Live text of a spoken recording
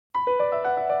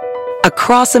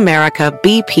Across America,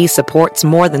 BP supports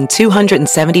more than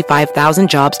 275,000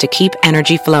 jobs to keep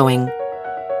energy flowing.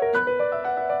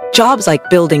 Jobs like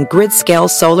building grid-scale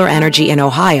solar energy in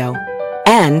Ohio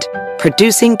and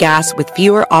producing gas with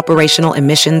fewer operational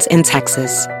emissions in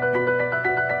Texas.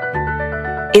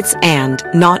 It's and,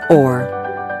 not or.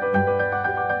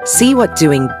 See what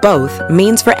doing both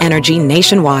means for energy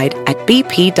nationwide at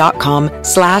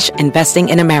bp.com/investing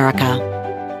in America.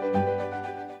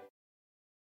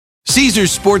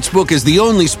 Caesars Sportsbook is the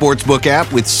only sportsbook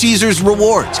app with Caesars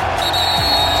Rewards.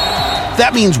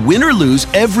 That means win or lose,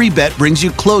 every bet brings you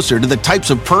closer to the types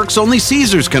of perks only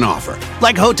Caesars can offer,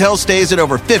 like hotel stays at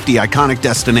over 50 iconic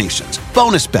destinations,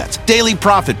 bonus bets, daily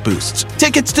profit boosts,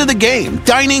 tickets to the game,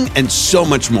 dining, and so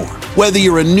much more. Whether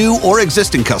you're a new or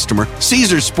existing customer,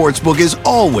 Caesars Sportsbook is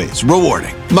always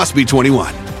rewarding. Must be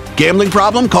 21. Gambling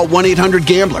problem? Call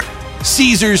 1-800-GAMBLER.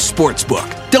 Caesars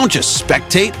Sportsbook. Don't just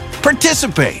spectate,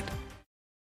 participate.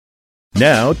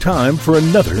 Now, time for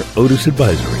another Otis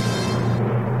Advisory.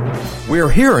 We're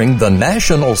hearing the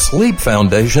National Sleep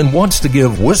Foundation wants to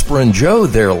give Whisperin' Joe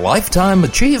their Lifetime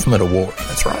Achievement Award.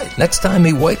 That's right. Next time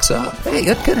he wakes up, hey,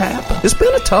 it could happen. It's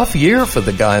been a tough year for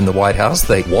the guy in the White House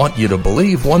they want you to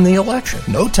believe won the election.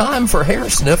 No time for hair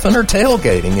sniffing or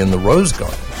tailgating in the Rose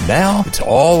Garden. Now, it's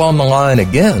all on the line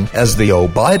again as the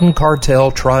O'Biden cartel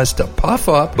tries to puff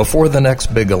up before the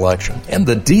next big election. And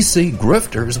the D.C.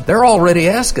 grifters, they're already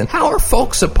asking, how are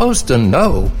folks supposed to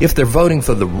know if they're voting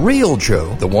for the real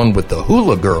Joe, the one with the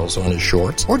hula girls on his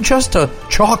shorts, or just a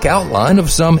chalk outline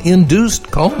of some induced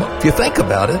coma? If you think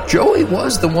about it, Joey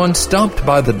was the one stumped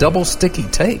by the double sticky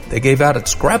tape they gave out at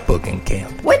scrapbooking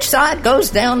camp. Which side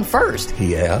goes down first?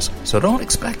 He asked. So don't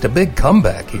expect a big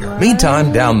comeback here.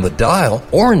 Meantime, down the dial,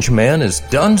 Orange Man is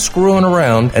done screwing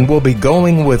around and will be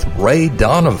going with Ray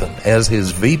Donovan as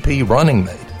his VP running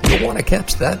mate. You'll want to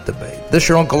catch that debate. This is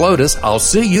your Uncle Otis. I'll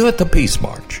see you at the Peace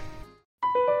March.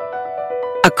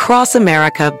 Across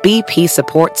America, BP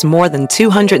supports more than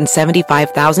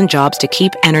 275,000 jobs to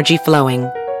keep energy flowing.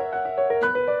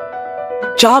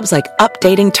 Jobs like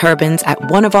updating turbines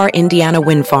at one of our Indiana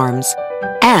wind farms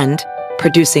and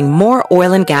producing more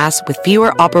oil and gas with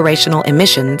fewer operational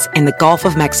emissions in the Gulf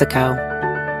of Mexico.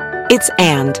 It's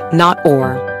and, not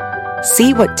or.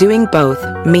 See what doing both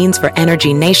means for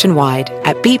energy nationwide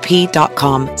at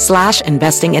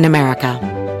bp.com/investing in America.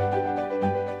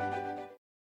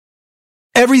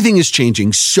 Everything is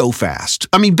changing so fast.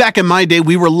 I mean, back in my day,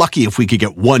 we were lucky if we could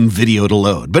get one video to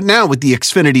load. But now with the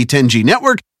Xfinity 10G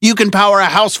network, you can power a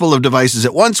house full of devices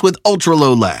at once with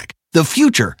ultra-low lag. The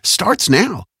future starts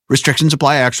now. Restrictions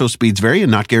apply. Actual speeds vary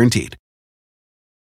and not guaranteed.